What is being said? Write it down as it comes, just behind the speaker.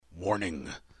Warning: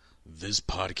 this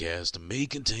podcast may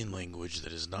contain language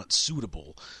that is not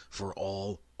suitable for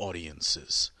all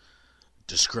audiences.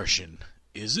 Discretion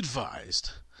is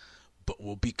advised, but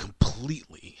will be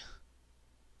completely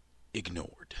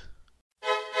ignored.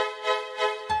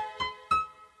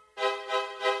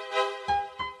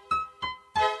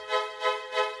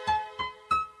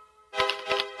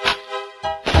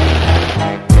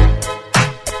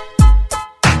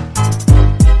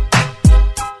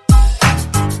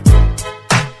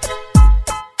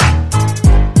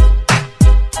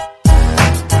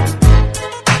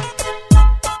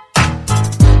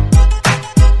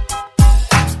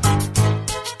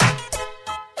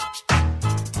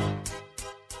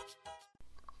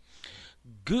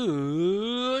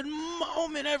 Good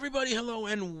moment, everybody. Hello,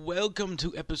 and welcome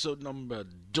to episode number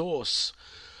 2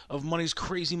 of Money's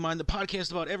Crazy Mind, the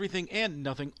podcast about everything and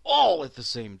nothing all at the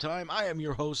same time. I am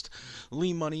your host,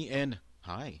 Lee Money, and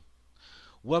hi.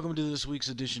 Welcome to this week's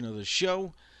edition of the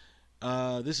show.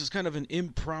 This is kind of an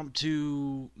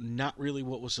impromptu, not really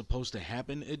what was supposed to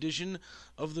happen edition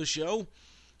of the show.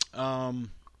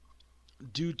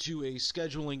 Due to a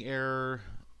scheduling error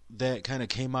that kind of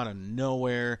came out of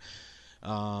nowhere,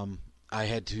 I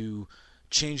had to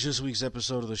change this week's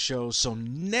episode of the show. So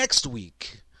next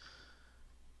week,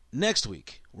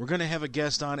 we're going to have a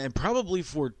guest on, and probably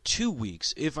for 2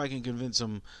 weeks, if I can convince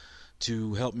him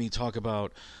to help me talk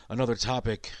about another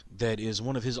topic that is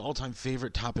one of his all-time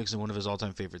favorite topics and one of his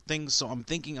all-time favorite things. So I'm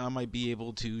thinking I might be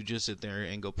able to just sit there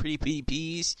and go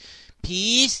peace.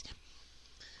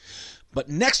 But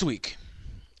next week,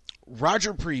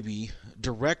 Roger Priebe,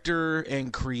 director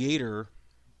and creator.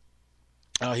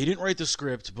 He didn't write the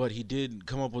script, but he did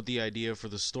come up with the idea for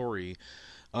the story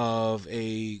of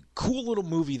a cool little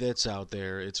movie that's out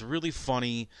there. It's really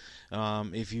funny.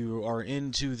 If you are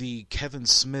into the Kevin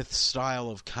Smith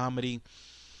style of comedy,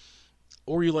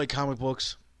 or you like comic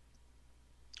books,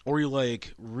 or you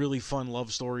like really fun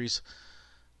love stories,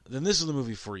 then this is the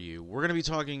movie for you. We're going to be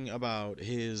talking about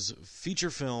his feature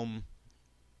film,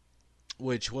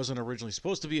 which wasn't originally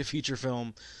supposed to be a feature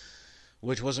film,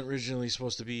 which wasn't originally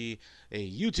supposed to be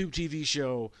a YouTube TV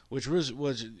show, which was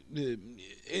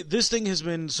this thing has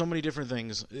been so many different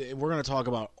things. We're going to talk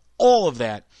about all of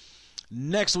that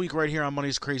next week right here on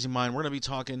Money's Crazy Mind. We're going to be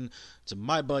talking to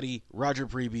my buddy Roger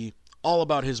Priebe all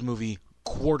about his movie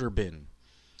Quarter Bin.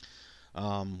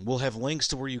 We'll have links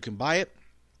to where you can buy it,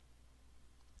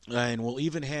 and we'll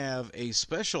even have a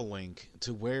special link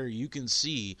to where you can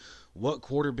see what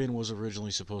Quarter Bin was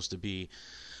originally supposed to be.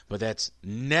 But that's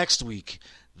next week.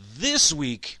 This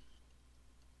week,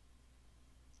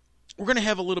 we're going to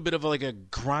have a little bit of like a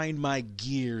grind my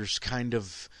gears kind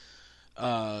of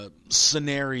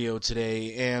scenario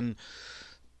today. And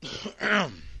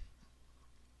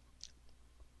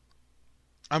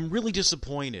I'm really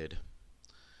disappointed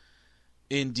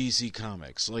in DC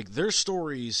Comics. Like, their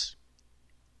stories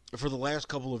for the last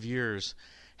couple of years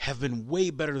have been way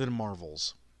better than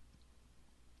Marvel's.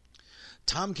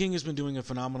 Tom King has been doing a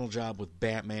phenomenal job with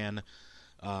Batman.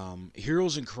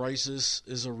 Heroes in Crisis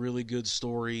is a really good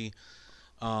story.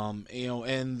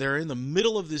 And they're in the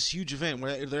middle of this huge event.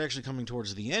 Where they're actually coming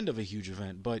towards the end of a huge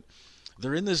event, but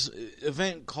they're in this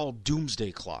event called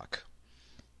Doomsday Clock.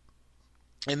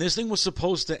 And this thing was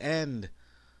supposed to end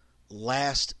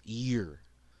last year.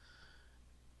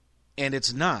 And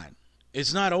it's not.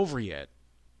 It's not over yet.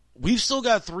 We've still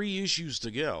got 3 issues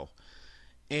to go.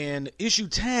 And issue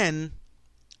 10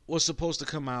 was supposed to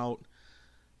come out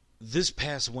this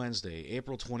past Wednesday,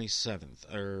 April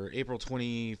 27th, or April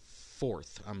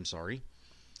 24th, I'm sorry.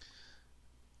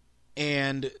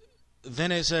 And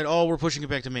then it said, we're pushing it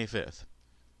back to May 5th.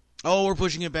 We're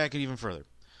pushing it back even further.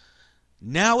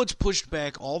 Now it's pushed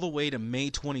back all the way to May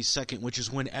 22nd, which is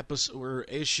when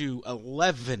issue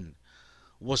 11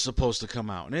 was supposed to come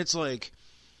out. And it's like,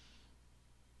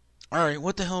 all right,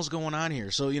 what the hell's going on here?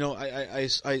 So,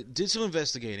 I did some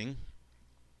investigating.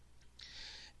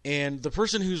 And the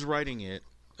person who's writing it,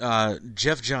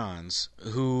 Geoff Johns,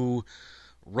 who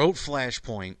wrote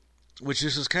Flashpoint, which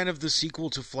is kind of the sequel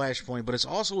to Flashpoint, but it's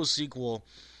also a sequel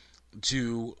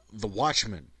to The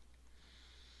Watchmen.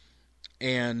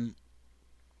 And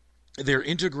they're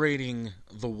integrating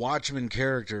the Watchmen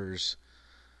characters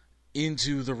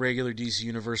into the regular DC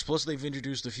universe. Plus, they've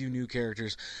introduced a few new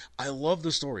characters. I love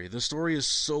the story. The story is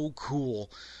so cool,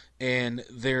 and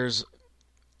there's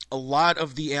a lot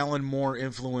of the Alan Moore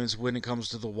influence when it comes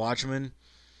to the Watchmen,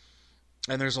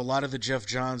 and there's a lot of the Geoff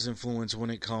Johns influence when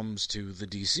it comes to the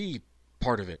DC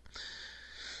part of it.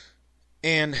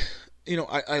 And,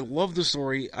 I love the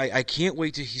story. I can't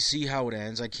wait to see how it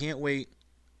ends. I can't wait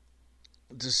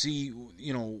to see,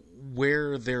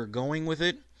 where they're going with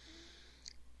it.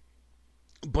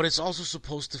 but it's also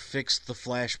supposed to fix the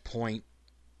Flashpoint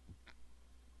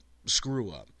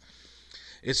screw up.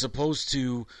 It's supposed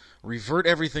to revert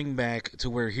everything back to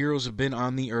where heroes have been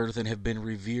on the Earth and have been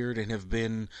revered and have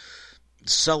been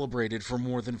celebrated for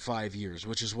more than 5 years,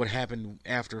 which is what happened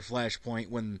after Flashpoint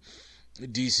when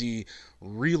DC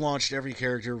relaunched every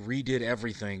character, redid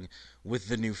everything with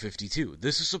the New 52.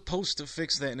 This is supposed to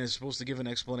fix that and is supposed to give an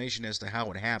explanation as to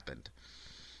how it happened.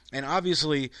 And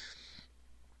obviously,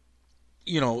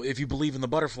 if you believe in the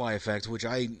butterfly effect, which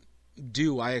I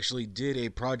do, I actually did a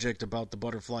project about the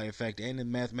butterfly effect and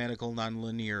in mathematical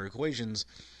nonlinear equations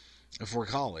for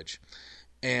college.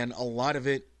 And a lot of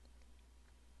it,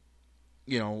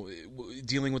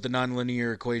 dealing with the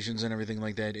nonlinear equations and everything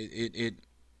like that, it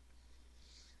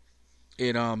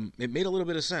made a little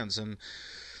bit of sense. And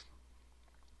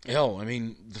hell, I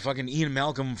mean, the fucking Ian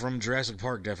Malcolm from Jurassic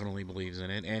Park definitely believes in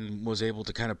it and was able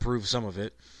to kind of prove some of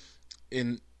it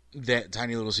in that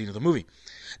tiny little scene of the movie.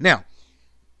 Now,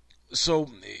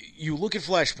 so you look at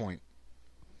Flashpoint,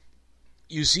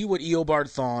 you see what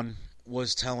Eobard Thawne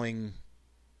was telling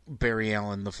Barry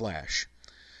Allen, the Flash.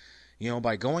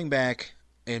 By going back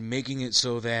and making it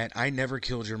so that I never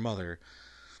killed your mother,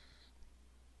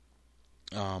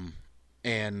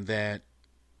 and that,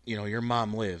 your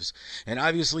mom lives. And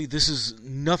obviously, this is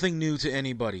nothing new to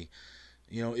anybody.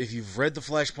 If you've read the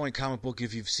Flashpoint comic book,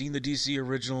 if you've seen the DC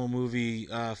original movie,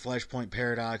 Flashpoint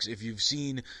Paradox, if you've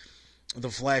seen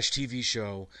the Flash TV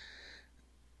show,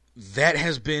 that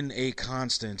has been a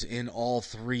constant in all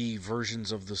 3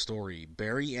 versions of the story.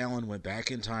 Barry Allen went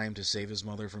back in time to save his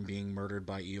mother from being murdered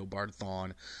by Eobard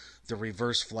Thawne, the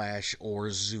Reverse Flash, or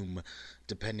Zoom,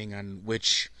 depending on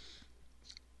which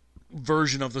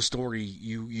version of the story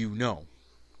you know.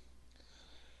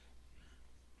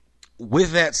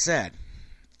 With that said,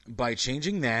 by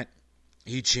changing that,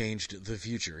 he changed the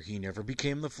future. He never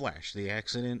became the Flash. The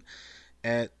accident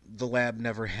at the lab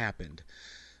never happened.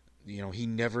 He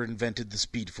never invented the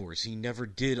Speed Force. He never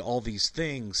did all these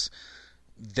things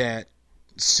that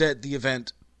set the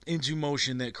event into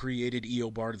motion that created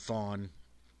Eobard Thawne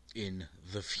in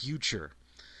the future.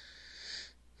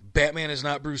 Batman is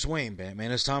not Bruce Wayne.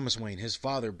 Batman is Thomas Wayne. His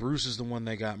father, Bruce, is the one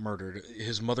that got murdered.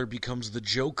 His mother becomes the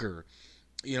Joker.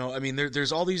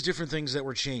 There's all these different things that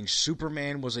were changed.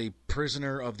 Superman was a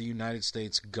prisoner of the United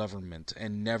States government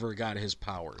and never got his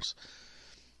powers.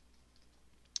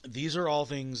 These are all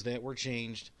things that were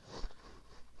changed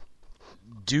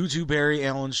due to Barry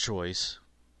Allen's choice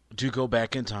to go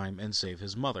back in time and save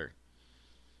his mother.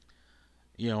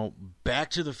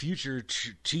 Back to the Future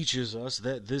teaches us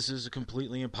that this is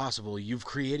completely impossible. You've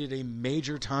created a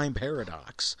major time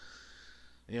paradox.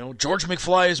 George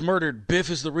McFly is murdered. Biff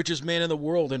is the richest man in the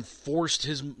world and forced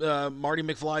his Marty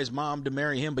McFly's mom to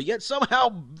marry him. But yet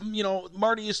somehow,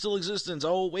 Marty is still existence.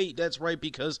 Oh, wait, that's right,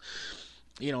 because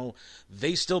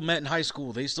they still met in high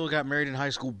school. They still got married in high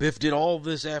school. Biff did all of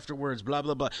this afterwards, blah,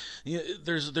 blah, blah.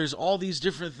 There's all these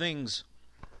different things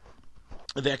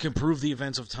that can prove the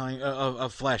events of time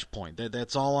of Flashpoint.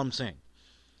 That's all I'm saying.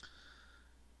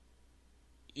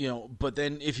 But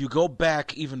then if you go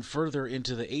back even further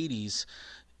into the 80s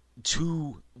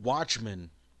to Watchmen,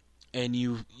 and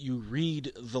you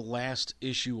read the last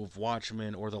issue of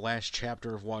Watchmen or the last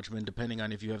chapter of Watchmen, depending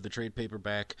on if you have the trade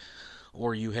paperback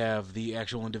or you have the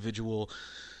actual individual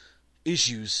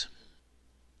issues,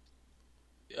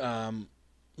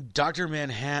 Dr.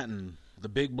 Manhattan, the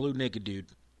big blue naked dude,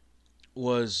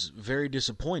 was very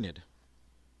disappointed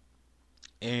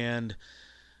and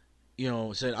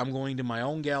said, I'm going to my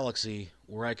own galaxy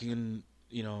where I can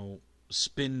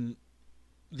spin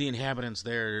the inhabitants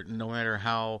there no matter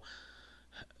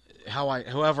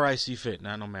however I see fit,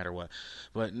 not no matter what,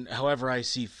 but however I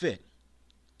see fit.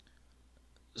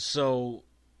 So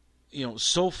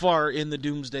so far in the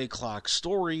Doomsday Clock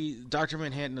story, Dr.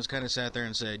 Manhattan has kind of sat there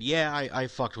and said, yeah, I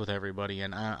fucked with everybody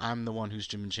and I'm the one who's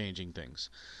been changing things.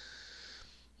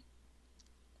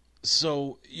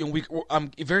 So,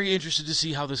 I'm very interested to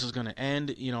see how this is going to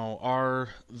end. Are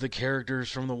the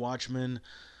characters from the Watchmen,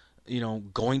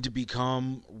 going to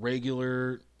become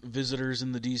regular visitors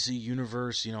in the DC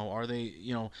universe? Are they,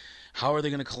 how are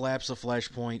they going to collapse the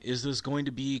Flashpoint? Is this going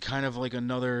to be kind of like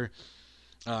another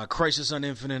Crisis on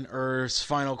Infinite Earths,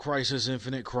 Final Crisis,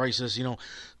 Infinite Crisis,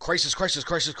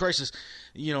 crisis,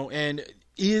 and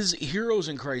is Heroes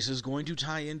in Crisis going to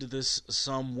tie into this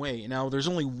some way? Now, there's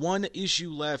only one issue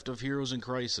left of Heroes in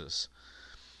Crisis,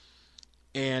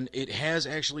 and it has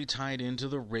actually tied into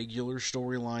the regular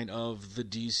storyline of the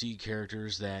DC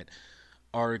characters that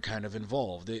are kind of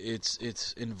involved.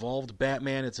 It's involved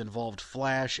Batman, it's involved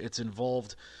Flash, it's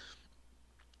involved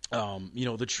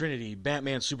the Trinity,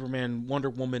 Batman, Superman, Wonder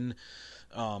Woman,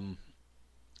 Um,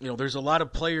 there's a lot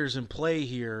of players in play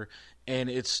here, and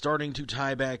it's starting to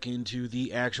tie back into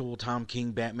the actual Tom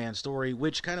King Batman story,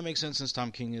 which kind of makes sense since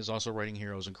Tom King is also writing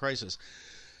Heroes in Crisis.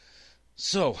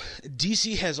 So,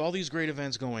 DC has all these great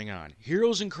events going on.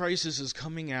 Heroes in Crisis is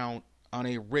coming out on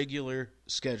a regular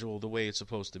schedule the way it's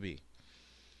supposed to be.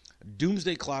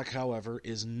 Doomsday Clock, however,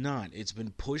 is not. It's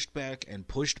been pushed back and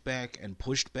pushed back and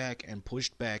pushed back and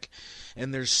pushed back,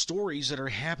 and there's stories that are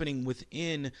happening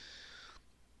within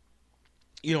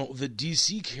the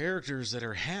DC characters that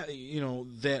are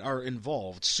that are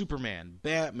involved. Superman,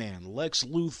 Batman, Lex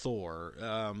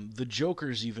Luthor, the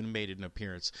Joker's even made an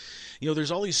appearance.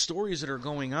 There's all these stories that are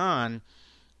going on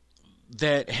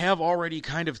that have already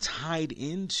kind of tied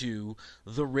into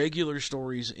the regular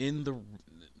stories in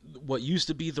what used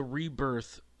to be the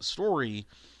Rebirth story,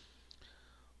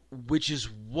 which is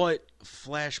what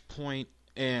Flashpoint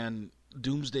and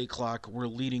Doomsday Clock were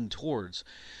leading towards.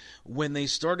 When they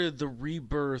started the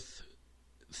Rebirth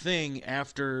thing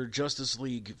after Justice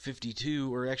League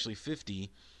 52, or actually 50,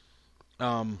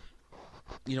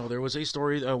 there was a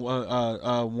story,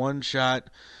 one-shot,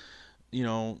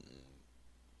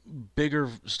 bigger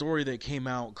story that came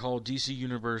out called DC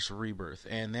Universe Rebirth,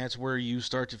 and that's where you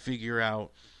start to figure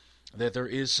out that there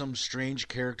is some strange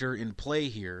character in play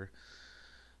here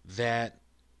that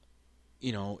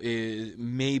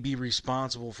may be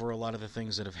responsible for a lot of the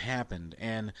things that have happened.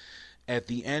 And at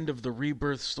the end of the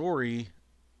Rebirth story,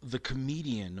 the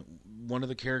comedian, one of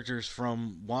the characters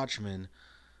from Watchmen,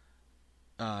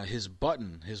 his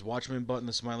Watchmen button,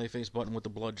 the smiley face button with the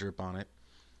blood drip on it,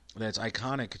 that's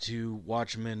iconic to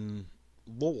Watchmen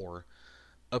lore,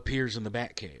 appears in the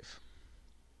Batcave.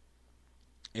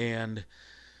 And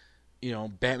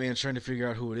Batman's trying to figure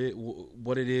out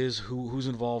what it is, who's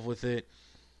involved with it.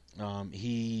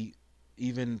 He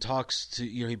even talks to,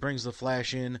 he brings the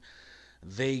Flash in.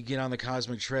 They get on the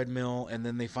cosmic treadmill, and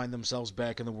then they find themselves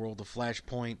back in the world of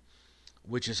Flashpoint,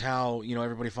 which is how,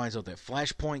 everybody finds out that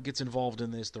Flashpoint gets involved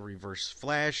in this. The Reverse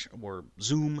Flash, or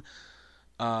Zoom,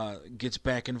 gets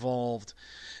back involved.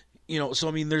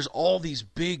 So, there's all these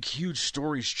big, huge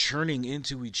stories churning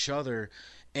into each other.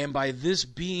 And by this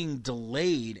being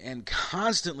delayed and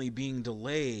constantly being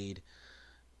delayed,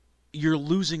 you're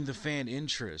losing the fan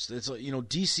interest. It's like,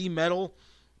 DC Metal,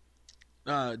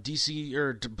 DC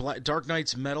or Dark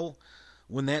Knight's Metal,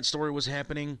 when that story was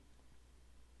happening,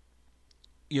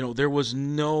 there was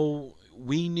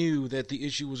we knew that the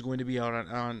issue was going to be out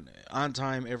on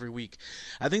time every week.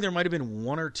 I think there might have been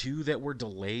one or two that were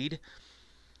delayed,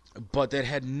 but that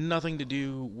had nothing to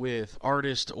do with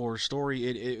artist or story.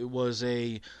 It was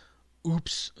a,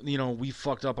 oops, we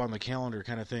fucked up on the calendar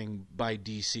kind of thing by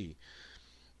DC.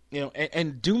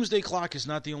 And Doomsday Clock is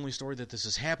not the only story that this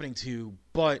is happening to,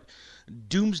 but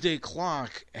Doomsday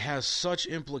Clock has such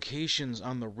implications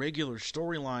on the regular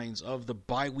storylines of the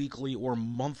bi-weekly or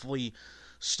monthly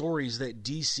stories that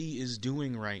DC is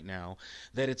doing right now,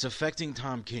 that it's affecting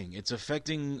Tom King, it's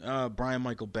affecting Brian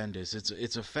Michael Bendis,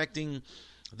 it's affecting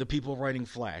the people writing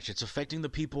Flash, it's affecting the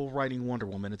people writing Wonder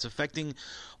Woman, it's affecting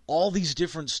all these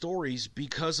different stories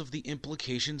because of the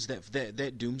implications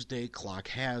that Doomsday Clock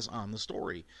has on the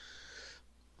story.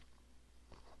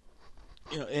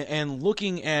 And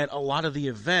looking at a lot of the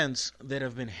events that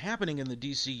have been happening in the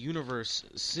DC universe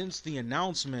since the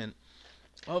announcement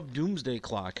of Doomsday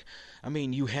Clock,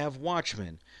 you have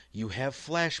Watchmen, you have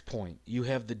Flashpoint, you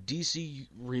have the DC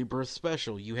Rebirth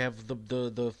special, you have the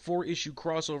 4-issue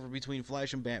crossover between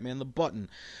Flash and Batman, the Button,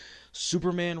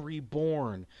 Superman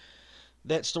Reborn,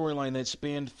 that storyline that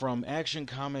spanned from Action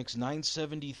Comics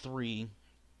 973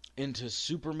 into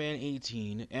Superman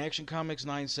 18, Action Comics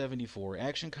 974,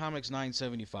 Action Comics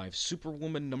 975,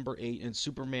 Superwoman number 8, and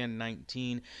Superman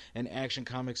 19, and Action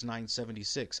Comics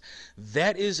 976.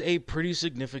 That is a pretty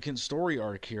significant story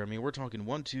arc here. We're talking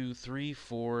 1, 2, 3,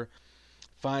 4,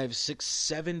 5, 6,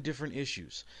 7 different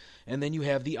issues. And then you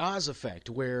have the Oz effect,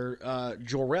 where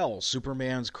Jor-El,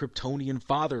 Superman's Kryptonian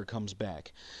father, comes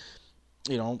back.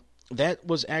 That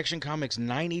was Action Comics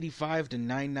 985 to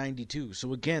 992.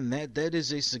 So again, that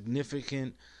is a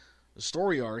significant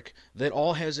story arc that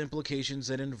all has implications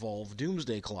that involve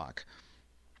Doomsday Clock.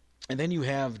 And then you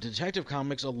have Detective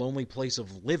Comics, A Lonely Place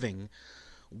of Living,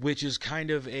 which is kind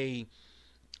of a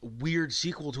weird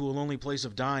sequel to A Lonely Place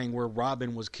of Dying, where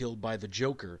Robin was killed by the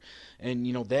Joker. And,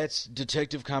 that's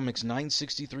Detective Comics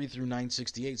 963 through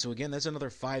 968. So again, that's another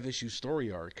 5-issue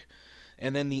story arc.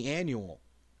 And then the annual,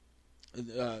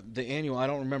 I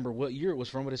don't remember what year it was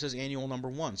from, but it says annual number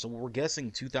 1. So we're guessing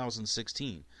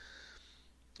 2016.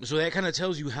 So that kind of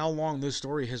tells you how long this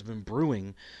story has been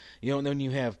brewing. And then you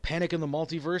have Panic in the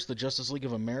Multiverse, the Justice League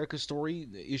of America story,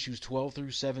 issues 12 through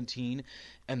 17,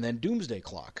 and then Doomsday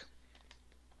Clock.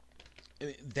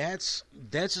 That's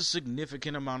a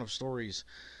significant amount of stories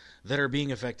that are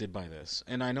being affected by this.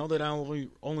 And I know that I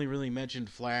only really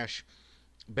mentioned Flash,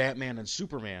 Batman, and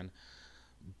Superman,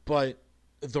 but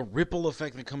the ripple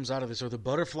effect that comes out of this, or the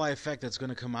butterfly effect that's going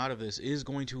to come out of this, is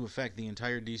going to affect the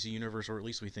entire DC universe, or at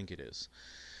least we think it is.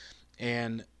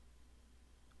 And,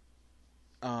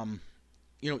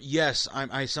 yes,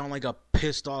 I sound like a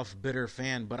pissed off, bitter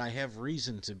fan, but I have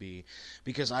reason to be,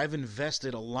 because I've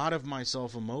invested a lot of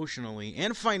myself emotionally,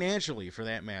 and financially for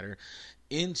that matter,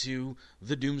 into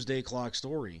the Doomsday Clock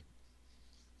story.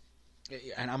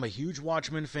 And I'm a huge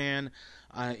Watchmen fan.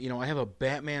 I have a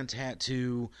Batman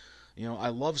tattoo. I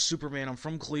love Superman. I'm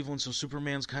from Cleveland, so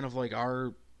Superman's kind of like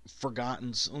our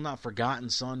not forgotten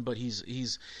son, but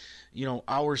he's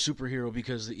our superhero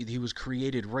because he was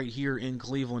created right here in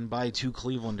Cleveland by two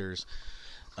Clevelanders.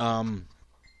 So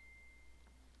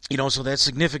that's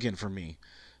significant for me.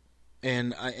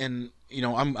 And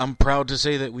I'm proud to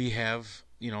say that we have,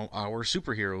 our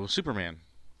superhero, Superman.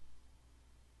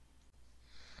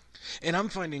 And I'm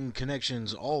finding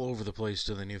connections all over the place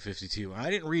to the New 52.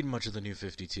 I didn't read much of the New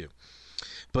 52.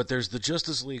 But there's the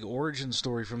Justice League origin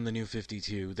story from the New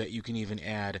 52 that you can even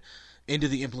add into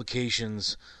the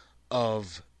implications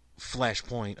of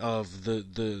Flashpoint, of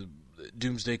the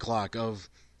Doomsday Clock, of,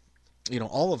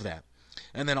 all of that.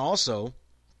 And then also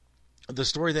the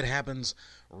story that happens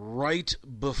right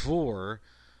before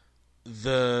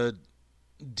the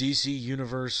DC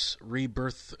Universe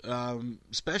Rebirth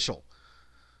special.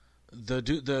 The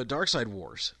Darkseid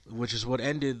Wars, which is what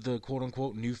ended the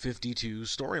quote-unquote New 52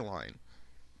 storyline.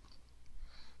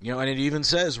 And it even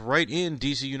says right in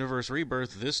DC Universe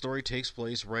Rebirth, this story takes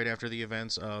place right after the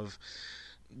events of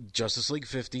Justice League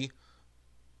 50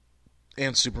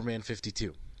 and Superman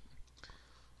 52.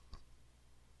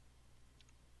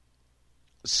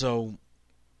 So,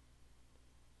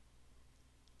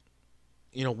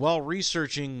 while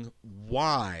researching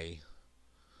why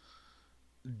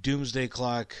Doomsday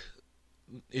Clock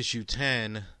issue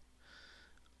 10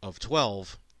 of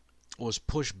 12 was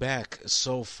pushed back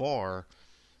so far,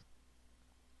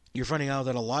 you're finding out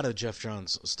that a lot of Jeff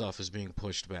Johns stuff is being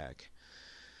pushed back.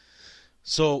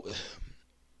 So,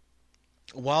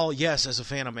 while, yes, as a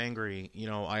fan I'm angry,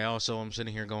 I also am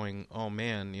sitting here going, oh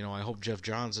man, I hope Jeff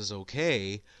Johns is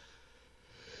okay,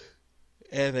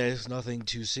 and that it's nothing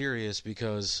too serious,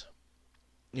 because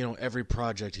every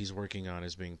project he's working on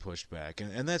is being pushed back.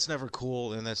 And that's never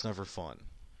cool, and that's never fun.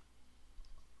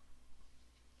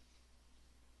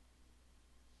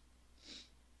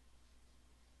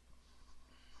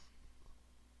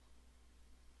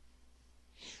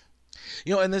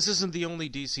 And this isn't the only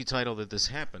DC title that this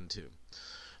happened to.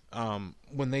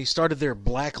 When they started their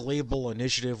Black Label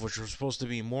initiative, which was supposed to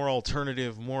be more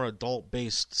alternative, more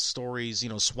adult-based stories,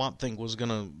 Swamp Thing was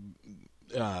going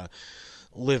to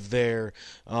live there.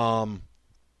 Some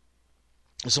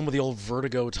of the old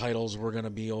Vertigo titles were going to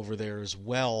be over there as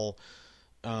well.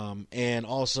 And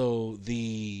also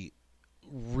the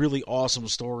really awesome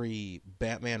story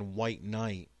Batman White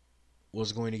Knight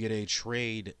was going to get a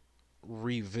trade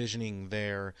revisioning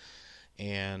there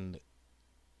and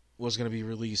was going to be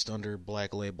released under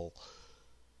Black Label.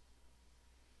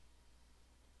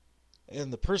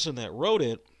 And the person that wrote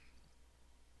it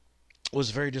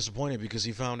was very disappointed because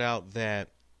he found out that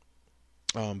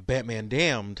Batman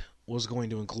Damned was going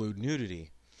to include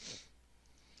nudity.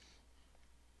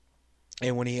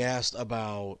 And when he asked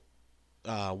about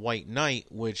White Knight,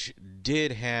 which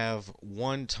did have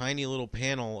one tiny little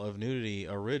panel of nudity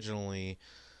originally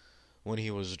when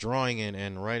he was drawing it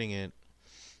and writing it,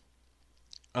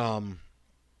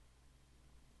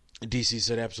 DC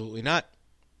said absolutely not.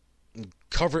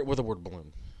 Cover it with a word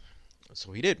balloon.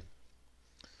 So he did.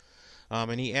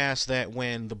 And he asked that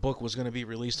when the book was going to be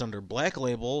released under Black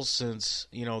Label, since,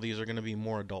 these are going to be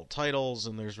more adult titles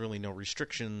and there's really no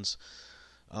restrictions,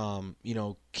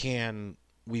 can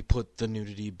we put the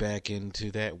nudity back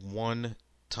into that one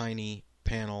tiny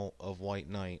panel of White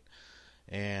Knight?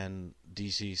 And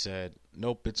DC said,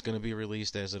 nope, it's going to be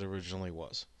released as it originally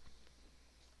was.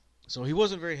 So he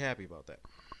wasn't very happy about that.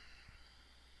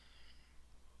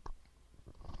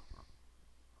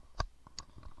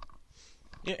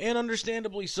 Yeah, and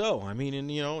understandably so. I mean, and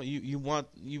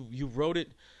you wrote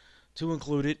it to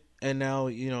include it, and now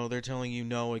they're telling you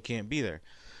no, it can't be there.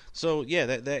 So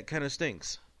yeah, that kind of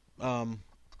stinks. And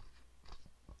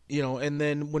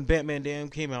then when Batman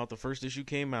Damned came out, the first issue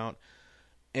came out,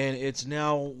 and it's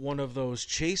now one of those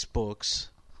chase books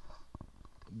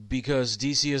because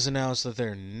DC has announced that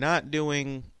they're not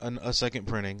doing a second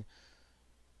printing,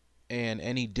 and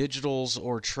any digitals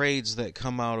or trades that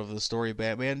come out of the story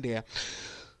Batman Damned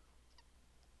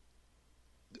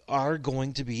are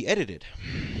going to be edited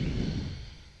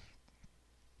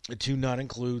to not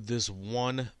include this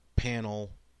one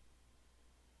panel,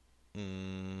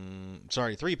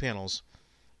 three panels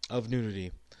of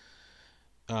nudity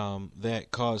that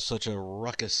caused such a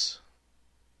ruckus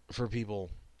for people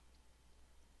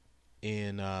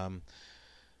in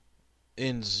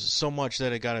so much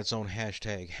that it got its own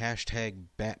hashtag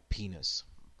 #BatPenis.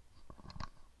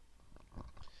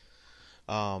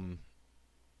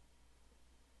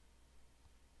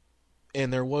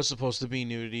 And there was supposed to be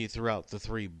nudity throughout the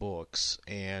 3 books,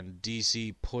 and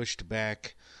DC pushed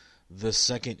back the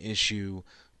second issue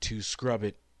to scrub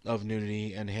it of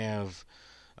nudity and have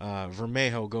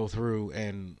Vermejo go through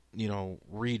and,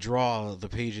 redraw the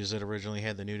pages that originally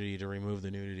had the nudity to remove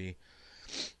the nudity.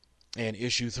 And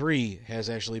issue 3 has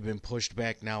actually been pushed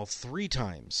back now 3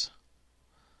 times.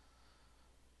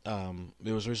 It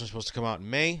was originally supposed to come out in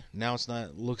May. Now it's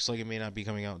not. Looks like it may not be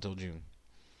coming out until June.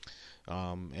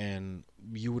 And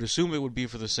you would assume it would be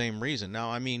for the same reason.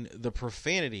 Now, I mean, the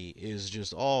profanity is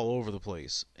just all over the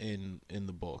place in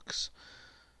the books.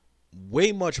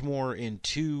 Way much more in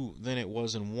 2 than it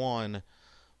was in 1,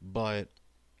 but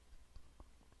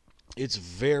it's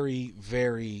very,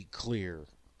 very clear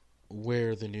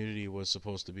where the nudity was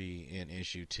supposed to be in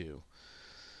issue 2.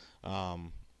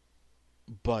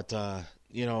 But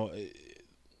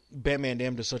Batman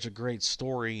Damned is such a great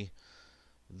story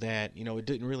that, it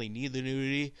didn't really need the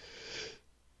nudity.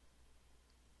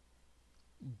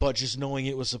 But just knowing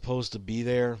it was supposed to be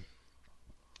there,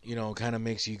 kind of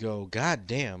makes you go, God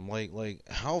damn, like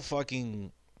how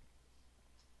fucking,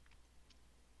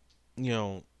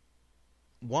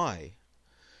 why?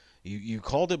 You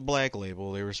called it Black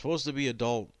Label. They were supposed to be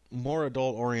more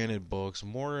adult-oriented books,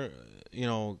 more,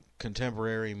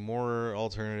 contemporary, more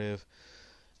alternative.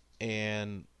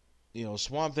 And,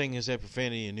 Swamp Thing has had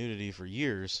profanity and nudity for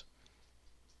years.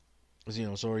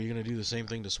 So are you going to do the same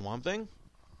thing to Swamp Thing?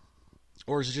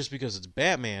 Or is it just because it's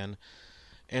Batman,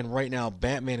 and right now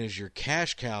Batman is your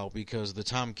cash cow because the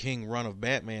Tom King run of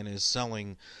Batman is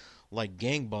selling like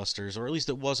gangbusters, or at least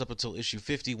it was up until issue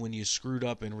 50 when you screwed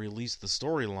up and released the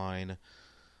storyline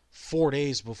 4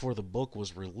 days before the book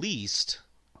was released,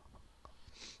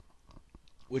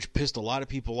 which pissed a lot of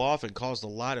people off and caused a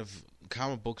lot of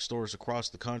comic book stores across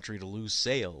the country to lose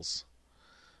sales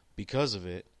because of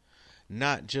it.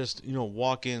 Not just,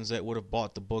 walk-ins that would have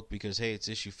bought the book because, hey, it's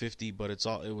issue 50, but it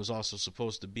was also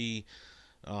supposed to be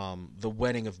the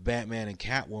wedding of Batman and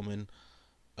Catwoman.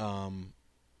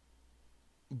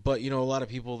 But, a lot of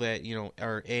people that,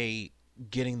 are, A,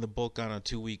 getting the book on a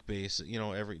 2-week basis,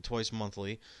 twice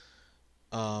monthly,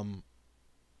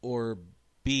 or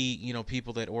B,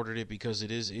 people that ordered it because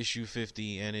it is issue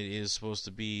 50 and it is supposed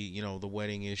to be, the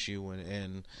wedding issue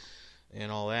and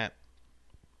all that.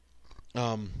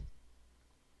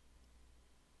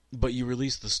 But you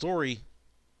released the story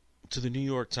to the New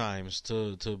York Times,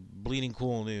 to Bleeding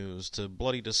Cool News, to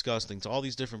Bloody Disgusting, to all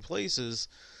these different places.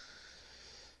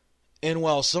 And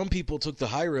while some people took the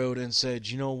high road and said,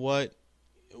 you know what,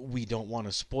 we don't want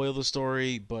to spoil the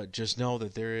story, but just know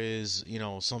that there is,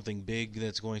 something big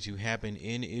that's going to happen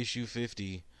in issue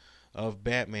 50 of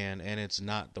Batman, and it's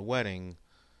not the wedding.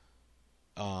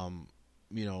 Some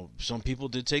people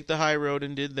did take the high road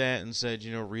and did that and said,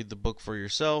 read the book for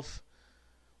yourself.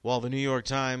 While the New York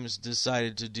Times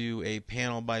decided to do a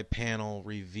panel-by-panel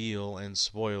reveal and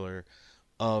spoiler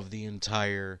of the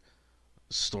entire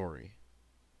story.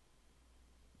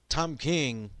 Tom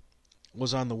King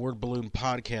was on the Word Balloon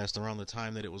podcast around the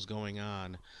time that it was going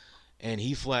on, and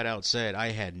he flat out said,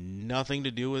 I had nothing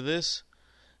to do with this.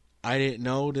 I didn't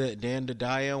know that Dan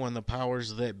DiDio and the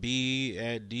powers that be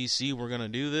at DC were going to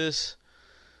do this.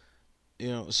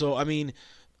 So, I mean,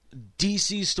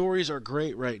 DC stories are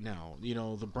great right now.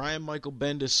 The Brian Michael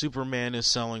Bendis Superman is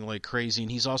selling like crazy,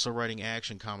 and he's also writing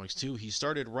Action Comics too. He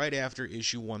started right after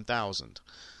issue 1000.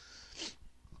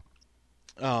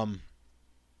 And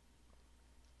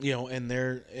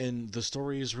the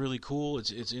story is really cool.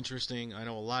 It's interesting. I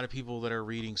know a lot of people that are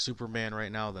reading Superman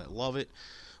right now that love it,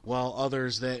 while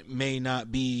others that may not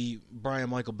be Brian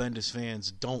Michael Bendis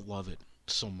fans don't love it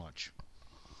so much.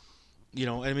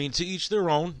 To each their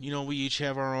own. We each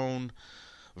have our own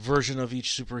version of each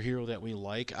superhero that we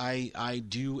like. I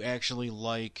do actually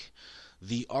like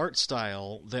the art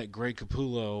style that Greg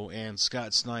Capullo and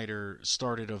Scott Snyder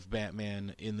started of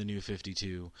Batman in the New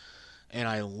 52. And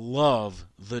I love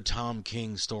the Tom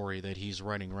King story that he's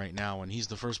writing right now. And he's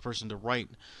the first person to write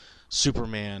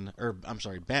Batman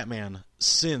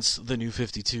since the New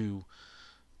 52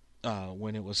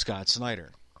 when it was Scott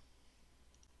Snyder.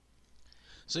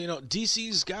 So,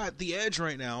 DC's got the edge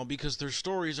right now because their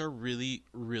stories are really,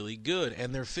 really good.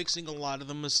 And they're fixing a lot of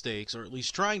the mistakes, or at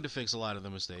least trying to fix a lot of the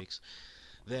mistakes,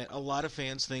 that a lot of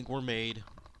fans think were made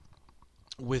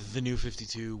with the New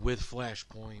 52, with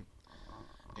Flashpoint,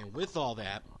 and with all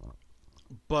that.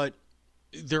 But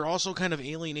they're also kind of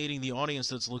alienating the audience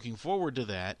that's looking forward to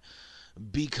that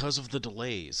because of the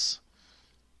delays.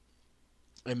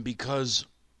 And because,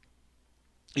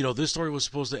 this story was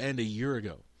supposed to end a year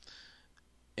ago.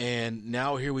 And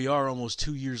now here we are almost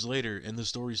 2 years later, and the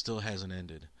story still hasn't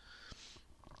ended.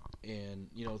 And,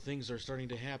 things are starting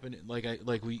to happen, like I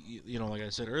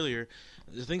said earlier,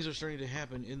 things are starting to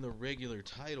happen in the regular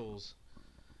titles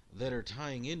that are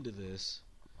tying into this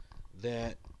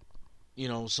that,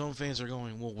 some fans are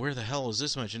going, well, where the hell is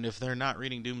this mentioned if they're not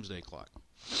reading Doomsday Clock?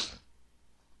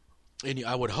 And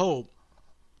I would hope,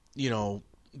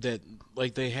 that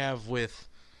like they have with,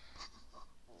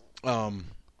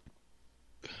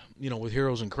 with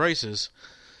Heroes in Crisis,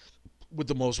 with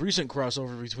the most recent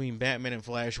crossover between Batman and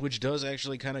Flash, which does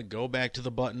actually kind of go back to the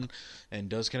button and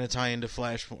does kind of tie into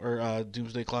Flash or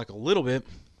Doomsday Clock a little bit.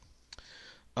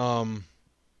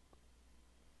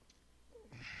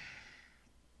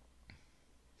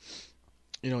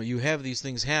 You have these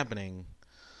things happening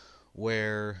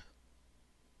where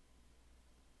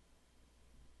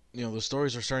the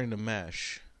stories are starting to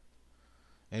mesh.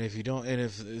 And if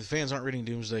the fans aren't reading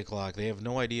Doomsday Clock, they have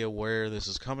no idea where this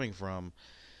is coming from.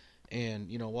 And,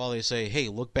 while they say, hey,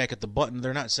 look back at the button,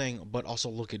 they're not saying, but also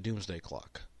look at Doomsday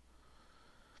Clock.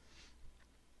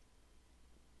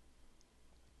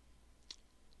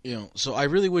 So I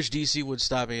really wish DC would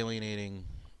stop alienating,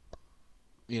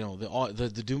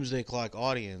 the Doomsday Clock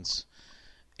audience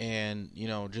and,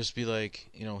 just be like,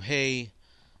 hey,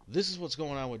 this is what's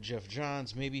going on with Geoff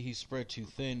Johns. Maybe he's spread too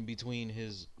thin between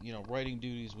his, writing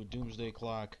duties with Doomsday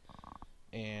Clock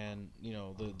and,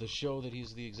 the show that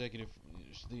he's the executive,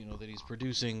 that he's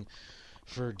producing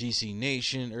for DC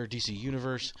Nation or DC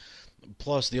Universe,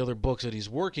 plus the other books that he's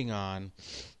working on,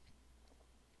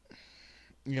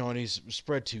 and he's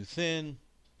spread too thin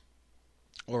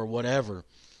or whatever,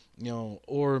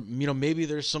 or, maybe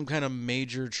there's some kind of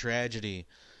major tragedy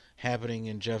happening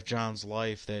in Geoff Johns'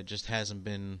 life that just hasn't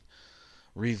been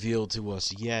revealed to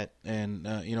us yet. And,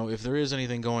 if there is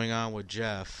anything going on with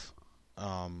Jeff,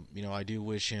 I do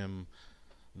wish him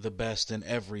the best in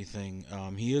everything.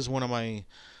 He is one of my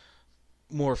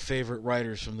more favorite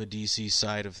writers from the DC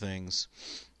side of things.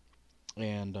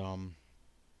 And,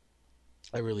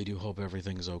 I really do hope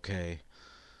everything's okay.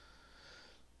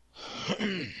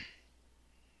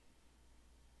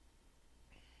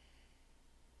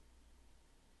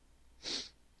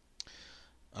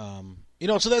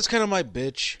 So that's kind of my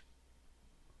bitch.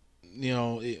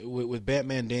 With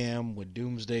Batman Damn, with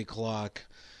Doomsday Clock,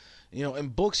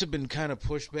 and books have been kind of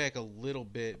pushed back a little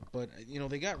bit, but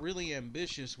they got really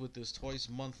ambitious with this twice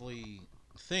monthly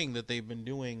thing that they've been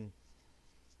doing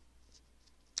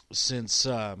since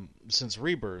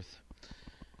Rebirth.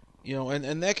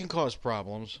 And that can cause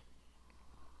problems.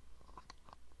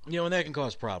 And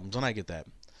I get that.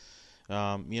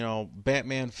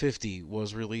 Batman 50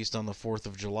 was released on the 4th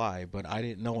of July, but I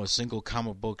didn't know a single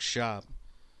comic book shop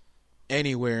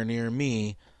anywhere near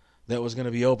me that was going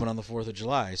to be open on the 4th of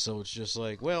July. So it's just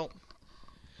like, well,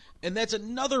 and that's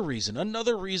another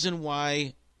reason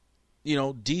why,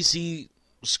 DC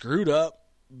screwed up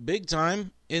big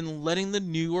time in letting the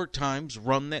New York Times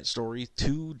run that story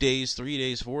 2 days, 3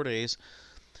 days, 4 days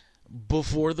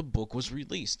before the book was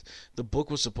released. The book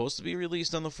was supposed to be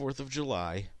released on the 4th of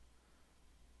July,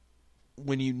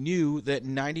 when you knew that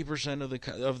 90%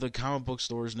 of the comic book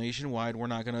stores nationwide were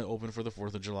not going to open for the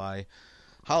 4th of July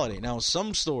holiday. Now,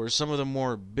 some stores, some of the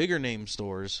more bigger name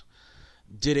stores,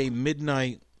 did a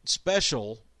midnight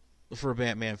special for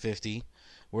Batman 50,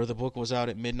 where the book was out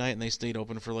at midnight and they stayed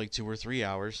open for like 2 or 3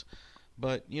 hours.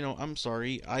 But, I'm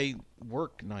sorry, I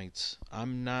work nights.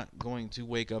 I'm not going to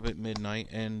wake up at midnight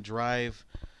and drive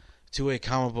to a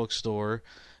comic book store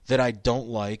that I don't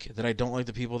like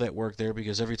the people that work there,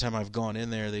 because every time I've gone in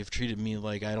there, they've treated me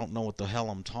like I don't know what the hell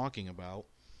I'm talking about,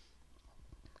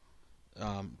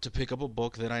 to pick up a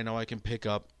book that I know I can pick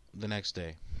up the next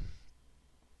day.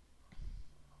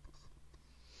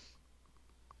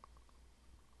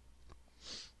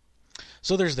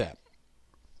 So there's that.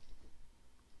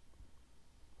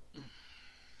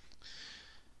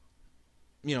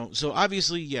 So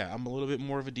obviously, yeah, I'm a little bit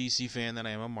more of a DC fan than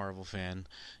I am a Marvel fan.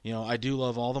 I do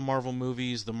love all the Marvel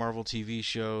movies, the Marvel TV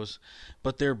shows,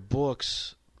 but their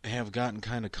books have gotten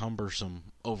kind of cumbersome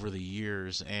over the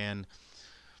years, and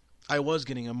I was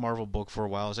getting a Marvel book for a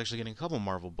while. I was actually getting a couple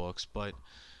Marvel books, but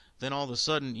then all of a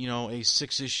sudden, a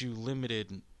 6-issue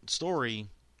limited story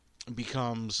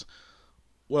becomes,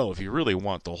 well, if you really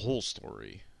want the whole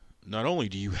story, not only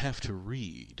do you have to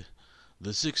read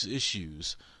the 6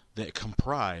 issues that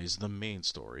comprise the main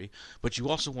story, but you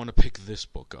also want to pick this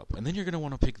book up, and then you're going to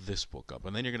want to pick this book up,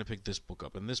 and then you're going to pick this book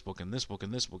up, and this book, and this book,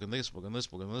 and this book, and this book, and this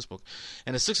book, and this book.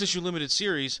 And a 6-issue limited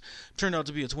series turned out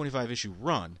to be a 25-issue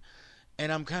run.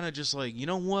 And I'm kind of just like, you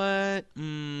know what?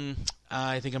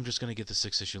 I think I'm just going to get the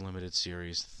 6-issue limited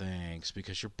series. Thanks,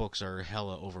 because your books are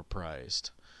hella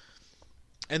overpriced.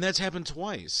 And that's happened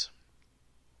twice.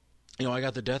 I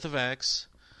got the Death of X,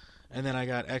 and then I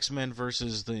got X-Men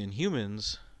versus the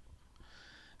Inhumans,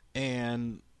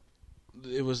 and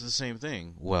it was the same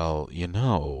thing. Well,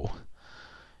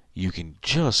 you can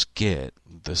just get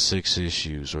the 6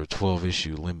 issues or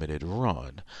 12-issue limited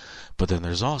run, but then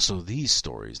there's also these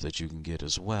stories that you can get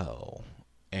as well.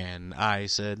 And I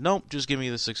said, nope, just give me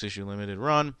the 6-issue limited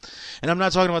run. And I'm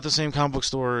not talking about the same comic book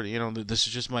store. This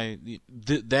is just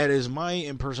that is my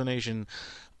impersonation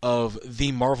of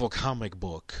the Marvel comic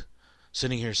book,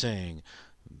 sitting here saying,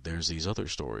 there's these other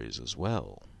stories as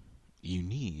well. You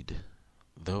need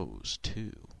those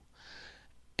too.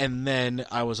 And then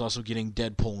I was also getting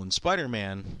Deadpool and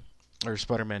Spider-Man, or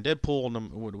Spider-Man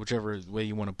Deadpool, whichever way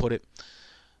you want to put it.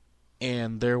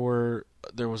 And there was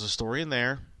a story in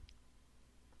there,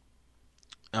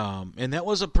 and that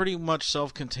was a pretty much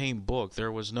self-contained book.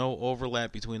 There was no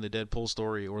overlap between the Deadpool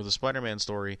story or the Spider-Man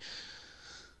story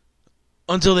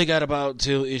until they got about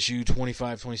till issue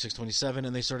 25, 26, 27,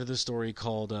 and they started this story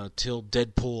called Till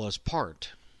Deadpool Us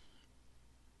Part.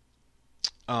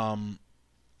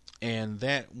 And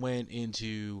that went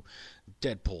into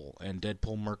Deadpool, and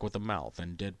Deadpool Merc with a mouth,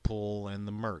 and Deadpool and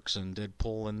the Mercs, and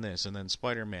Deadpool and this, and then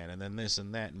Spider-Man, and then this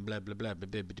and that, and blah, blah, blah, blah,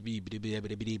 blah, blah, blah,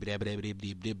 blah,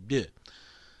 blah, blah, blah.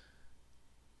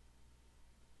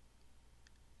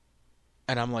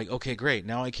 And I'm like, okay, great.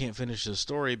 Now I can't finish the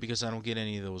story because I don't get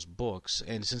any of those books.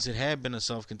 And since it had been a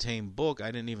self-contained book,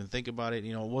 I didn't even think about it.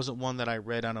 It wasn't one that I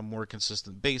read on a more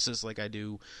consistent basis like I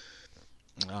do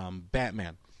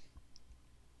Batman.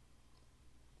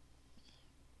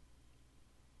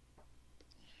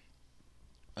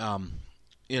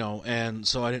 And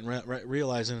so I didn't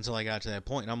realize it until I got to that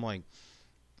point. And I'm like,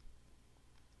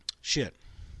 shit,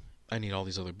 I need all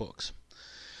these other books.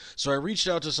 So I reached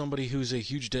out to somebody who's a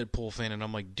huge Deadpool fan, and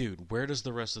I'm like, dude, where does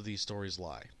the rest of these stories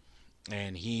lie?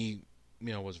 And he,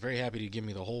 was very happy to give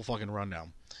me the whole fucking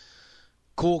rundown.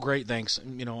 Cool, great, thanks.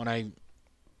 And I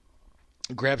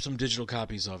grabbed some digital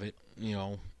copies of it,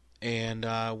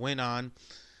 and went on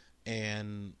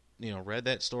and, read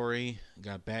that story,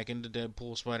 got back into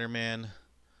Deadpool, Spider-Man,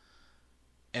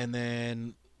 and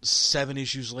then 7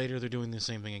 issues later, they're doing the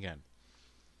same thing again.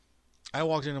 I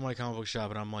walked into my comic book shop,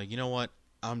 and I'm like, you know what?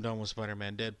 I'm done with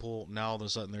Spider-Man, Deadpool. Now all of a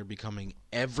sudden they're becoming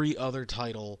every other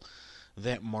title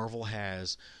that Marvel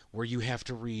has, where you have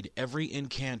to read every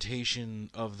incantation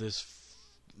of this,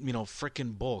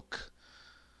 frickin' book.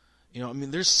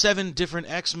 There's 7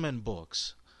 different X-Men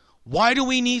books. Why do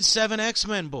we need 7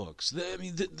 X-Men books?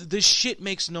 This shit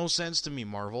makes no sense to me,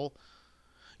 Marvel.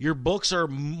 Your books are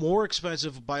more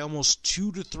expensive by almost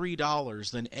 $2 to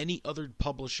 $3 than any other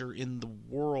publisher in the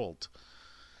world.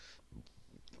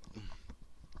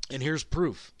 And here's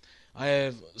proof. I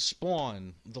have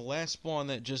Spawn, the last Spawn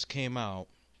that just came out.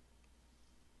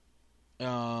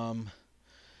 And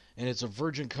it's a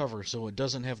virgin cover, so it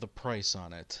doesn't have the price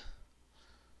on it.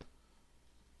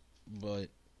 But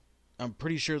I'm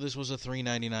pretty sure this was a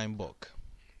 $3.99 book.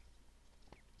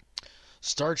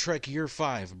 Star Trek Year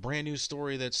 5, brand new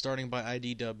story that's starting by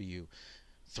IDW,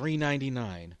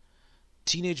 $3.99.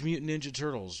 Teenage Mutant Ninja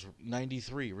Turtles,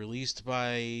 93, released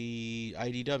by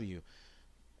IDW,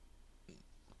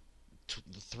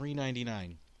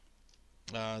 $3.99.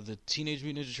 The Teenage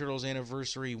Mutant Ninja Turtles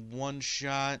Anniversary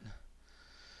one-shot,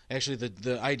 actually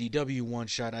the IDW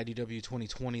one-shot, IDW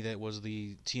 2020, that was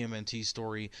the TMNT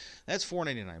story, that's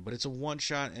 $4.99, but it's a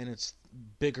one-shot and it's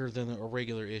bigger than a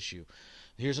regular issue.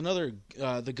 Here's another,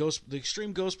 the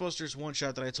Extreme Ghostbusters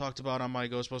one-shot that I talked about on my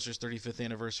Ghostbusters 35th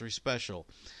Anniversary special.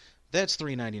 That's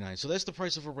 $3.99, so that's the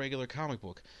price of a regular comic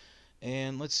book.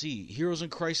 And let's see, Heroes in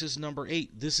Crisis number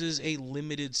 8. This is a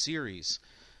limited series,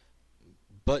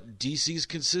 but DC's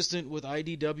consistent with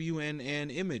IDW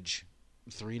and Image.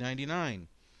 $3.99.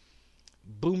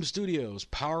 Boom Studios,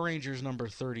 Power Rangers number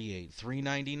 38.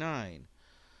 $3.99.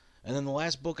 And then the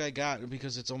last book I got,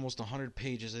 because it's almost 100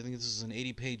 pages, I think this is an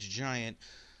 80-page giant,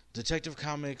 Detective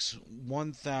Comics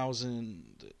 1000,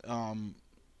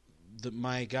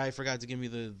 my guy forgot to give me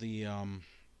the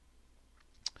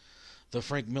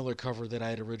Frank Miller cover that I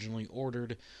had originally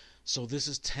ordered. So this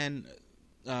is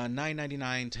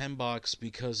 $9.99, $10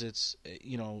 because it's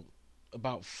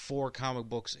about 4 comic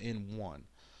books in one.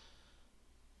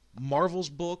 Marvel's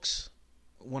books,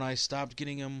 when I stopped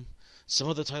getting them, some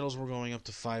of the titles were going up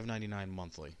to $5.99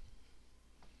 monthly,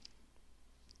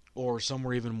 or some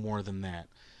were even more than that.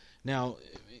 Now,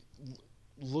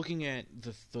 looking at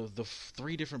the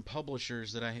 3 different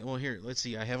publishers that here, let's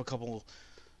see. I have a couple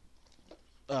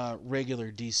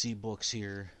regular DC books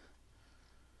here.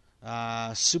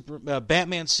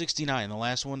 Batman 69, the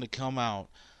last one to come out,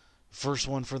 first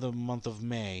one for the month of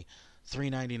May,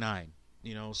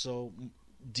 $3.99. So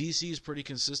DC is pretty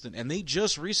consistent, and they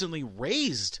just recently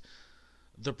raised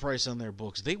the price on their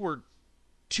books. They were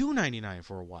 $2.99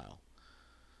 for a while.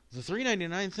 The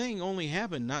 $3.99 thing only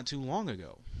happened not too long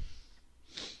ago.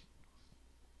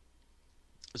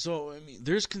 So, I mean,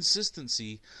 there's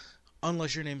consistency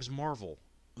unless your name is Marvel.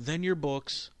 Then your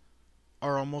books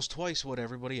are almost twice what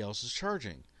everybody else is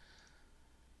charging.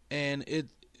 And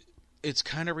it's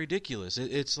kind of ridiculous.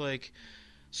 It's like,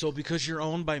 so because you're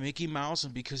owned by Mickey Mouse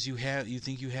and because you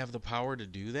think you have the power to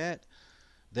do that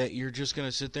you're just going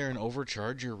to sit there and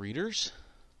overcharge your readers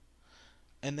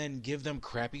and then give them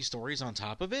crappy stories on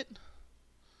top of it?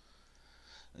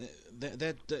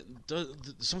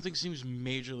 Something seems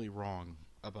majorly wrong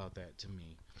about that to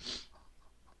me.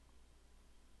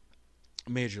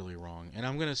 Majorly wrong. And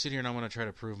I'm going to sit here and I'm going to try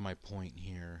to prove my point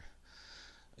here.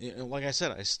 Like I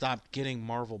said, I stopped getting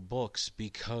Marvel books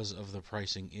because of the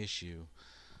pricing issue.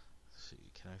 Let's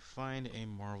see, can I find a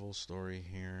Marvel story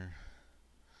here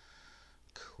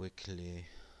quickly?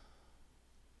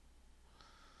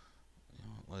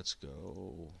 Let's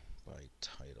go by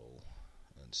title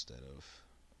instead of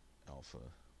alpha.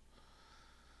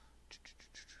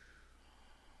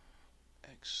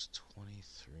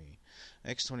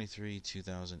 X23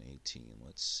 2018.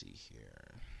 Let's see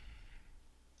here.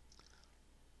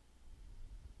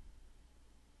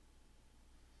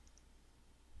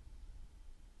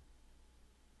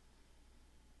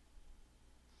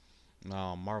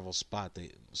 Oh, Marvel Spot,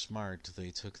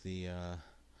 they took the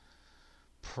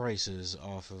prices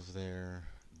off of their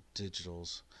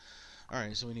digitals.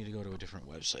 Alright, so we need to go to a different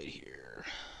website here.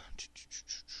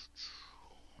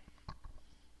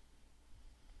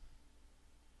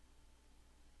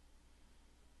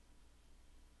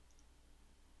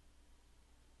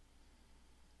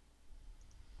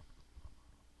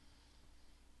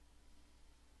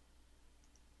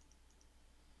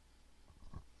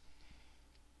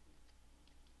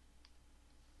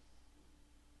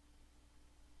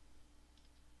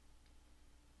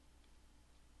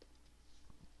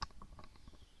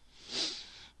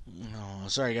 Oh,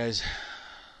 sorry guys.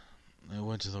 I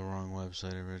went to the wrong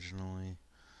website originally.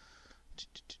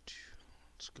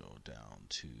 Let's go down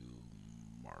to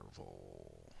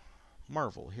Marvel.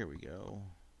 Marvel, here we go.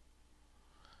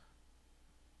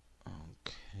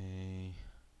 Okay.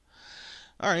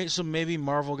 Alright, so maybe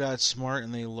Marvel got smart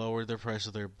and they lowered the price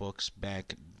of their books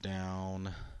back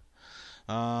down.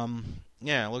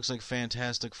 Yeah, it looks like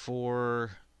Fantastic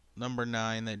Four number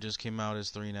 9 that just came out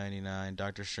is $3.99.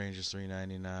 Doctor Strange is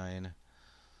 $3.99.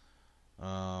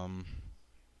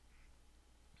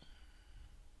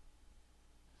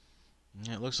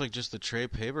 Yeah, it looks like just the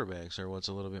trade paperbacks are what's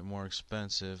a little bit more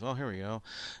expensive. Oh, here we go.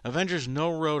 Avengers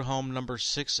No Road Home, number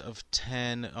 6 of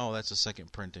 10. Oh, that's a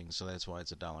second printing, so that's why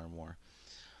it's $1 more.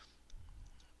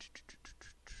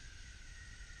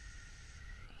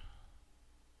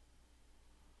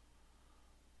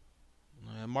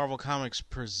 Marvel Comics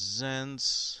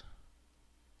Presents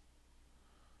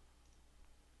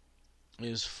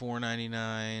is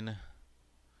 $4.99.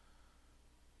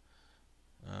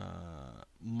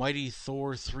 Mighty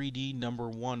Thor 3D number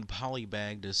 1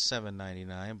 polybagged is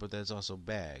 $7.99, but that's also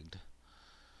bagged.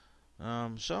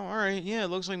 So alright, yeah, it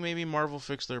looks like maybe Marvel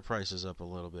fixed their prices up a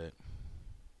little bit.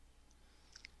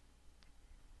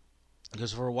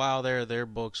 Because for a while there, their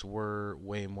books were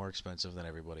way more expensive than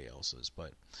everybody else's.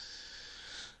 But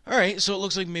alright, so it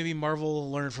looks like maybe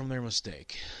Marvel learned from their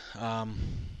mistake.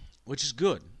 Which is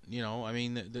good. You know, I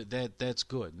mean, that's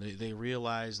good. They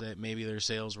realized that maybe their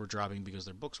sales were dropping because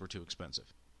their books were too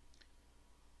expensive.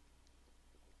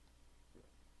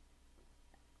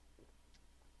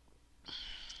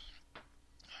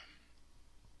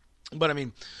 But, I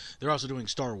mean, they're also doing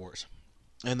Star Wars.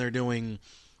 And they're doing,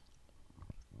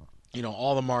 you know,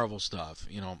 all the Marvel stuff.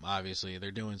 You know, obviously,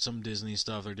 they're doing some Disney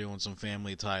stuff. They're doing some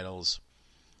family titles.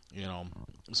 You know,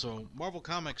 so Marvel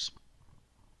Comics,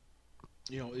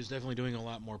 you know, is definitely doing a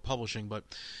lot more publishing. But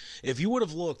if you would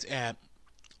have looked at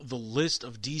the list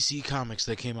of DC comics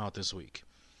that came out this week,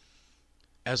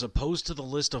 as opposed to the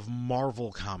list of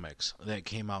Marvel comics that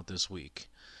came out this week,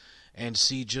 and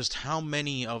see just how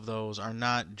many of those are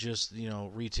not just,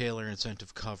 retailer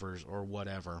incentive covers or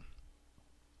whatever.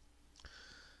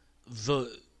 The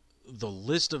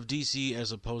list of DC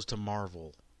as opposed to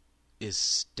Marvel is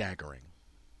staggering.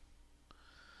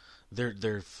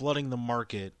 They're flooding the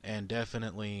market, and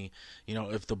definitely,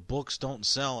 if the books don't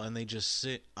sell and they just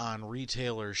sit on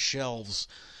retailer shelves,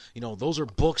 those are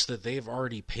books that they've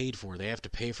already paid for. They have to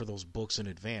pay for those books in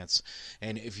advance.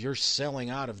 And if you're selling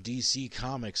out of DC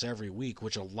Comics every week,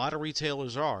 which a lot of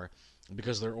retailers are,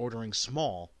 because they're ordering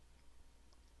small,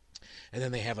 and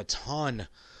then they have a ton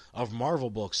of Marvel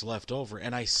books left over,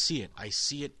 and I see it. I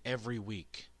see it every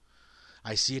week.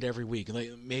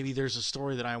 Maybe there's a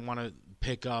story that I want to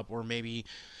pick up, or maybe,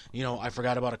 I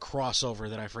forgot about a crossover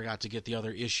that I forgot to get the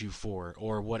other issue for,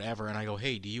 or whatever, and I go,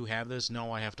 hey, do you have this?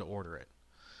 No, I have to order it.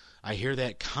 I hear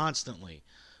that constantly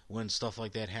when stuff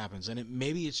like that happens, and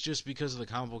maybe it's just because of the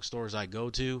comic book stores I go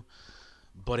to,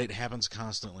 but it happens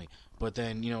constantly. But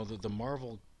then, the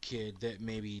Marvel kid that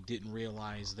maybe didn't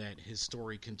realize that his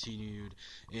story continued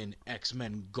in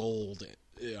X-Men Gold,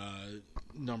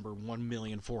 number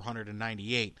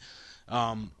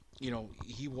 1,498,000.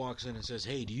 He walks in and says,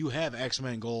 hey, do you have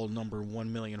X-Men Gold number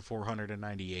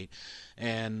 1,498,000?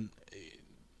 And,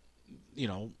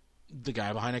 the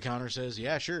guy behind the counter says,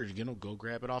 yeah, sure, go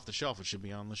grab it off the shelf. It should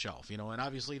be on the shelf, and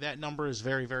obviously that number is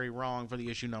very, very wrong for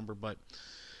the issue number, but,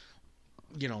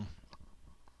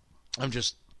 I'm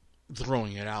just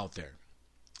throwing it out there.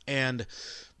 And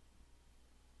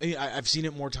I've seen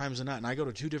it more times than not, and I go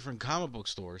to 2 different comic book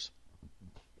stores,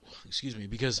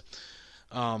 because,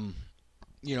 I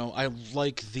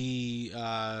like the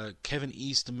Kevin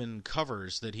Eastman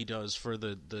covers that he does for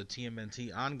the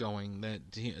TMNT ongoing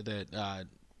that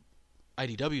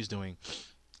IDW is doing,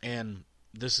 and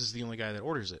this is the only guy that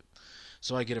orders it,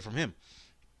 so I get it from him.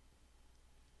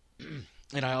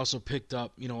 And I also picked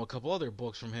up, a couple other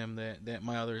books from him that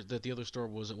the other store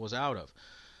was out of.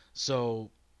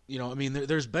 So,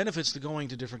 there's benefits to going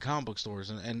to different comic book stores,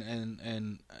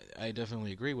 and I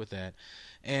definitely agree with that.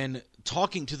 And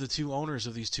talking to the 2 owners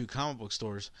of these 2 comic book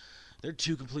stores, they're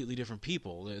 2 completely different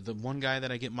people. The one guy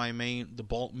that I get my main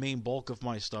bulk of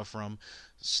my stuff from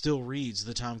still reads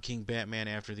the Tom King Batman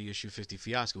after the issue 50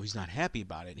 fiasco. He's not happy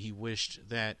about it. He wished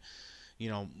that,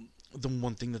 the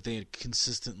one thing that they had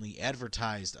consistently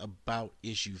advertised about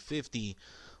issue 50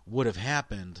 would have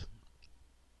happened.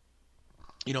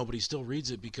 But he still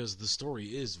reads it because the story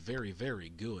is very, very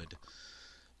good.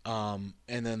 And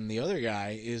then the other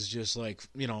guy is just like,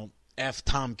 F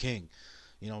Tom King.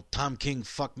 Tom King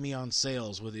fucked me on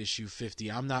sales with issue 50.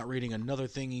 I'm not reading another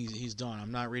thing he's done.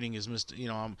 I'm not reading his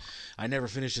I never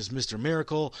finished his Mr.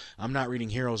 Miracle. I'm not reading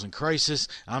Heroes in Crisis.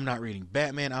 I'm not reading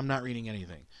Batman. I'm not reading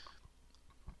anything.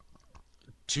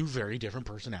 2 very different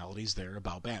personalities there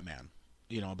about Batman,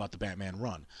 about the Batman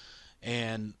run.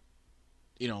 And,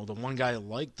 the one guy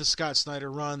liked the Scott Snyder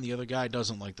run, the other guy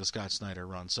doesn't like the Scott Snyder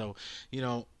run. So,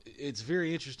 it's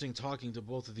very interesting talking to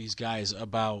both of these guys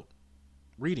about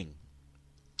reading,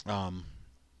 and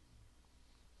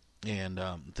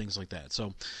things like that.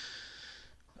 So,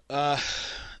 I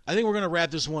think we're going to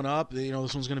wrap this one up. This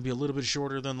one's going to be a little bit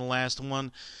shorter than the last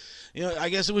one. I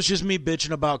guess it was just me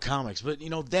bitching about comics, but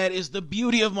that is the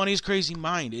beauty of Money's Crazy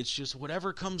Mind. It's just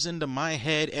whatever comes into my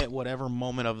head at whatever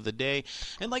moment of the day.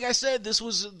 And like I said, this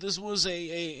was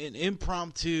an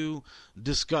impromptu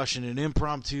discussion, an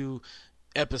impromptu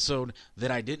episode that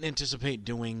I didn't anticipate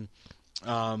doing,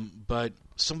 but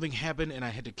something happened and I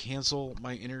had to cancel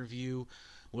my interview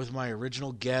with my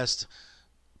original guest.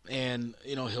 And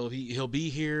he'll be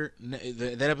here.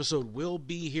 That episode will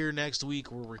be here next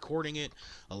week. We're recording it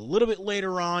a little bit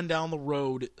later on down the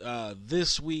road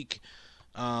this week,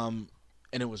 and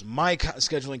it was my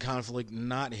scheduling conflict,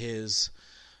 not his.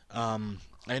 I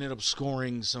ended up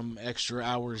scoring some extra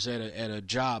hours at a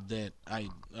job that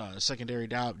a secondary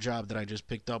job that I just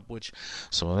picked up,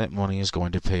 so that money is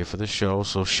going to pay for the show.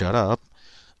 So shut up.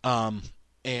 I'm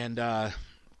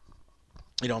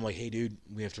like, hey, dude,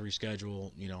 we have to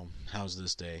reschedule, how's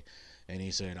this day? And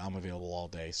he said, I'm available all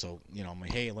day. So, I'm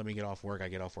like, hey, let me get off work. I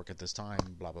get off work at this time,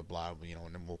 blah, blah, blah, and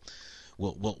then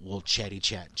we'll chat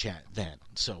then.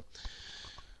 So,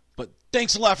 but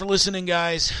thanks a lot for listening,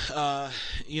 guys. And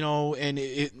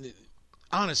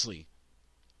honestly,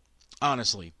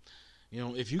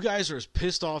 If you guys are as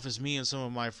pissed off as me and some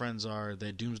of my friends are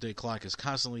that Doomsday Clock is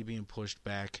constantly being pushed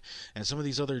back, and some of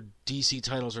these other DC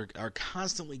titles are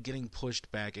constantly getting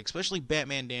pushed back, especially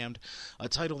Batman Damned, a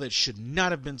title that should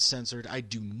not have been censored. I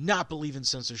do not believe in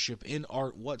censorship in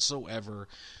art whatsoever,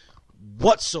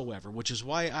 which is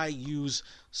why I use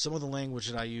some of the language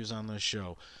that I use on this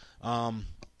show.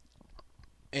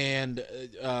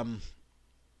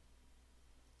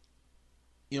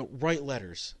 Write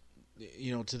letters,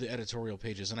 to the editorial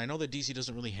pages. And I know that DC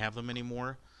doesn't really have them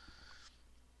anymore,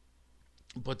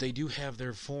 but they do have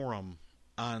their forum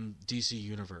on DC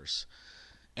Universe.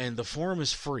 And the forum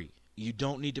is free. You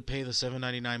don't need to pay the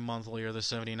 $7.99 monthly or the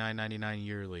 $79.99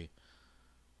 yearly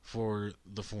for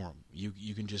the forum.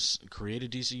 You can just create a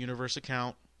DC Universe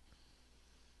account,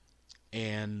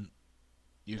 and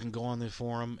you can go on the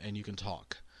forum and you can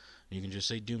talk. You can just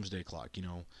say Doomsday Clock,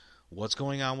 what's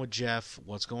going on with Jeff,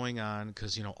 what's going on,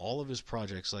 because, all of his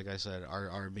projects, like I said,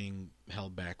 are being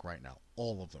held back right now.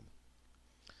 All of them.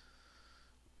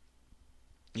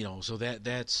 So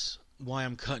that's why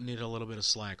I'm cutting it a little bit of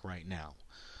slack right now.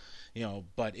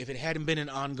 But if it hadn't been an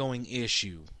ongoing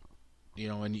issue,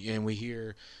 and we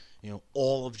hear,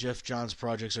 all of Jeff Johns'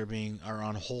 projects are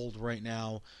on hold right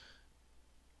now,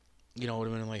 it would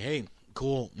have been like, hey,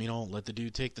 cool, let the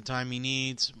dude take the time he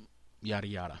needs, yada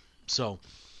yada. So,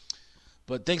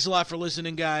 but thanks a lot for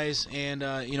listening, guys. And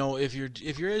if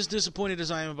you're as disappointed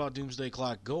as I am about Doomsday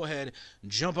Clock, go ahead,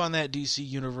 jump on that DC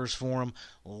Universe forum,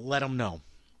 let them know.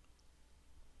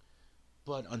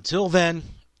 But until then,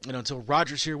 and until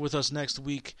Roger's here with us next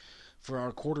week for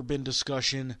our quarter bin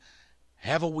discussion,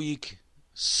 have a week.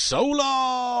 So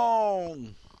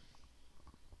long!